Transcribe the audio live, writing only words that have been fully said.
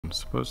I'm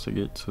supposed to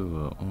get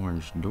to an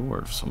orange door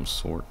of some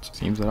sort.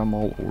 Seems that I'm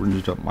all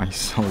oranged up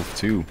myself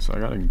too. So I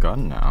got a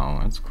gun now.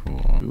 That's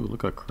cool. Ooh,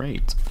 look, a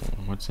crate.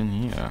 What's in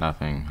here?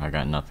 Nothing. I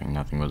got nothing.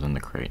 Nothing was in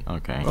the crate.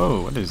 Okay.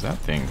 Oh, what is that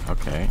thing?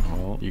 Okay.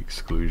 Well, the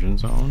exclusion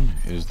zone.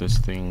 Is this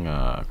thing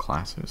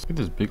classes? Look at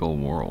this big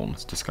old world.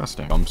 It's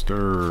disgusting.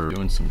 Dumpster.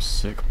 Doing some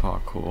sick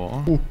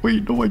parkour. Oh,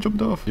 wait. No, I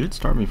jumped off. Did it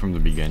start me from the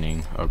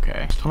beginning?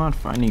 Okay. Still not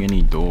finding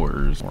any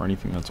doors or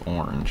anything that's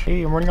orange.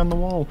 Hey, I'm running on the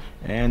wall.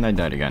 And I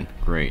died again.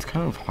 Great. It's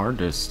kind of hard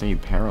to stay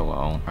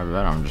parallel. I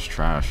bet I'm just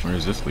trash. Where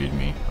does this lead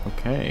me?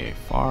 Okay.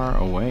 Far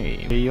away.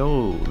 Hey,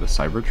 yo. The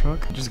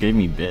Cybertruck just gave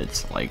me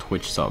bits. Like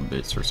Twitch sub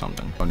bits or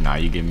something. Oh, now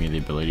you give me the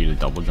ability to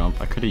double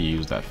jump. I could have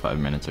used that 5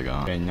 minutes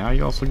ago. And now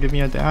you also give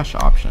me a dash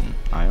option.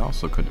 I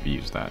also could have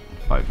used that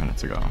 5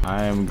 minutes ago.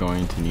 I am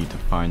going to need to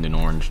find an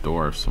orange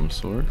door of some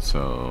sort.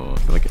 So I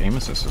feel like aim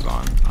assist is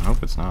on. I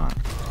hope it's not.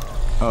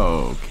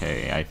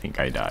 Okay, I think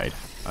I died.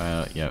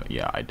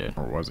 Yeah, I did.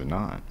 Or was it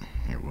not?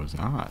 It was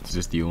not. Is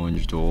this the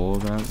orange door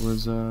that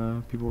was,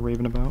 people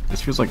raving about?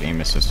 This feels like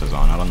aim assist is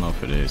on. I don't know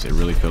if it is. It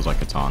really feels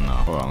like it's on, though.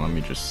 Hold on, let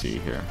me just see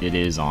here. It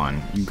is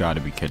on. You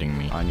gotta be kidding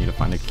me. I need to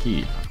find a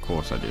key. Of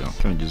course I do.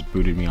 Kinda just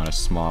booted me on a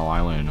small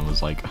island and it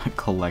was like,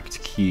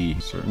 collect key.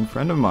 A certain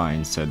friend of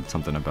mine said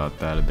something about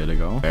that a bit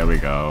ago. There we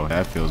go.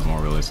 That feels more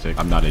realistic.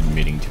 I'm not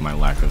admitting to my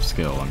lack of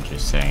skill. I'm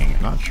just saying,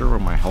 I'm not sure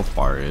what my health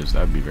bar is.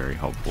 That'd be very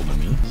helpful to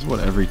me. This is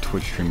what every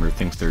Twitch streamer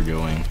thinks they're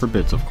doing. For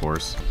bits, of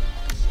course.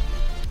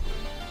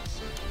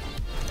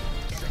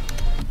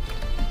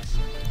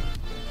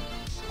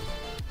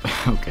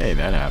 Okay,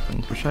 that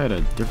happened. Wish I had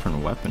a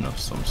different weapon of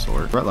some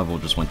sort. Threat level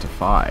just went to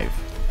 5.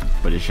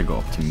 But it should go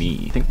up to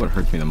me. I think what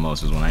hurts me the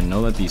most is when I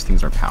know that these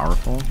things are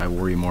powerful, I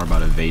worry more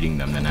about evading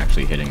them than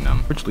actually hitting them,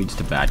 which leads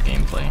to bad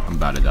gameplay. I'm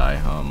about to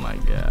die. Oh my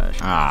gosh.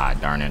 Ah,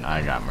 darn it.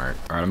 I got murked.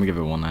 Alright, let me give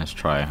it one last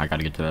try. I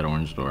gotta get to that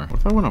orange door. What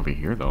if I went over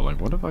here though?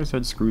 Like, what if I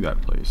said screw that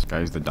place?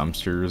 Guys, the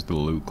dumpsters, the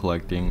loot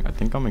collecting. I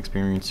think I'm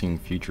experiencing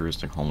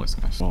futuristic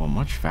homelessness. Oh,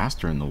 much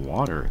faster in the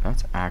water.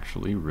 That's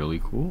actually really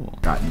cool.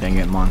 God dang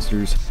it,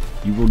 monsters.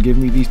 You will give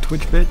me these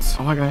Twitch bits?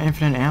 Oh, I got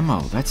infinite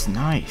ammo. That's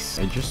nice.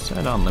 I just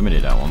said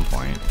unlimited at one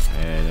point.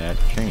 That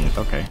changed.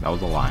 Okay, that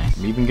was a lie.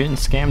 I'm even getting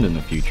scammed in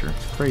the future.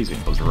 Crazy.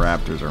 Those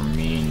raptors are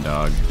mean,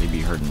 dog. They be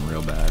hurting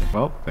real bad.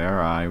 Well,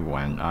 there I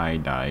went. I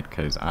died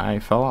because I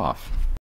fell off.